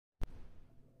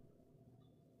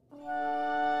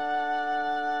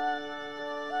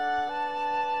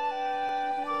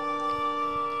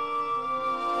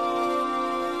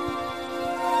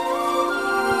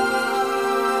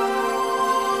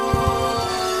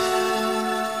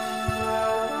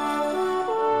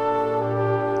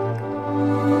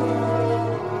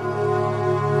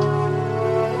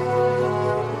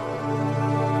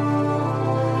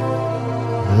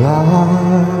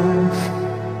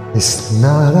It's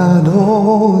not at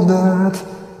all that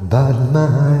bad,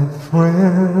 my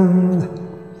friend.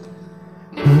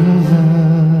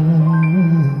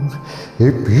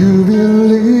 If you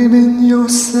believe in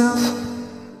yourself,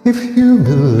 if you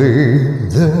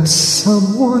believe there's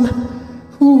someone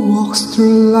who walks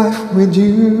through life with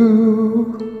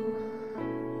you,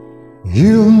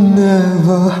 you'll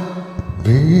never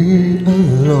be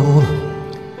alone.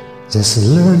 Just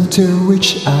learn to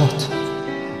reach out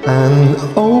and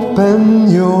open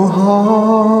your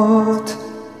heart.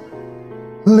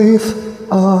 Lift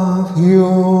up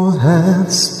your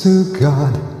hands to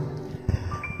God,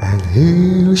 and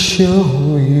He'll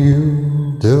show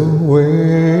you the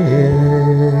way.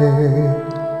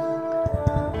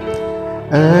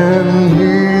 And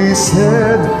He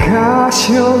said, cast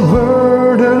your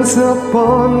burdens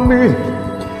upon me,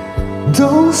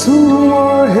 those who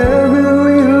are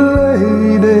heavily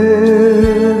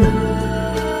laden.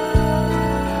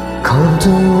 Come to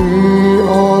me,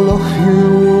 all of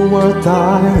you who are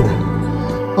tired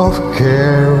of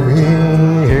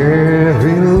carrying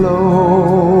heavy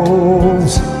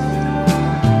loads.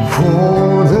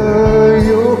 For the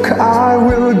yoke I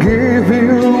will give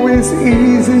you is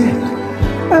easy,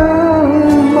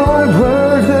 and my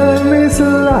burden is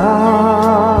light.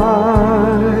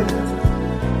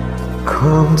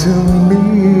 Come to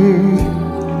me,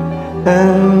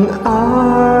 and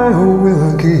I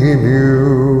will give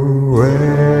you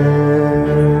rest.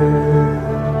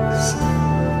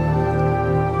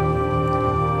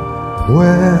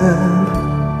 When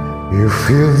you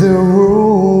feel the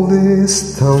world is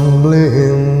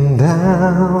tumbling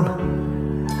down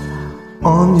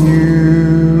on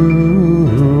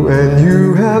you, and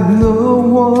you have no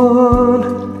one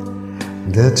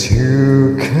that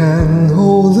you can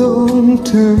hold on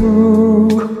to,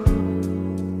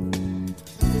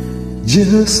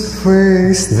 just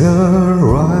face the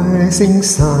rising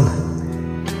sun,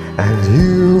 and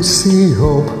you see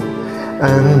hope,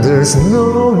 and there's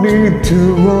no need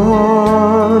to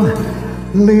run.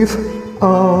 Lift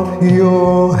up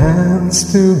your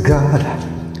hands to God,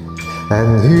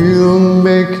 and He'll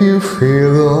make you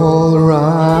feel alright.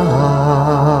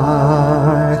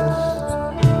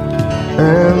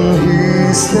 And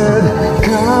He said,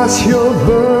 cast your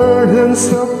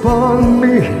burdens upon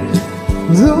me,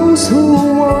 those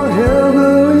who are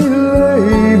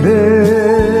heavily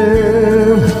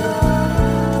laden.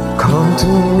 Come to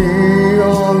me,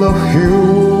 all of you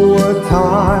who are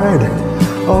tired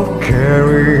of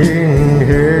carrying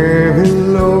heavy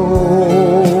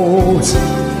loads.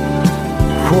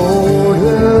 For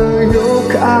the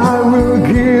yoke I will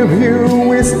give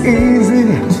you is easy,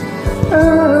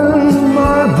 and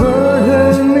my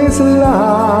burden is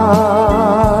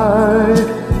light.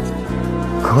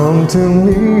 Come to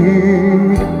me,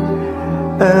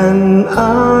 and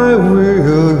I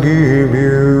will give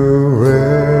you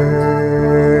rest.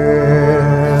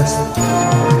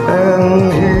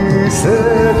 And He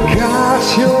said,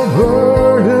 cast your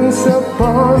burdens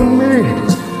upon me,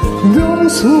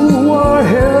 those who are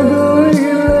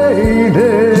heavily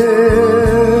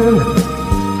laden.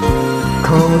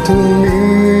 Come to me,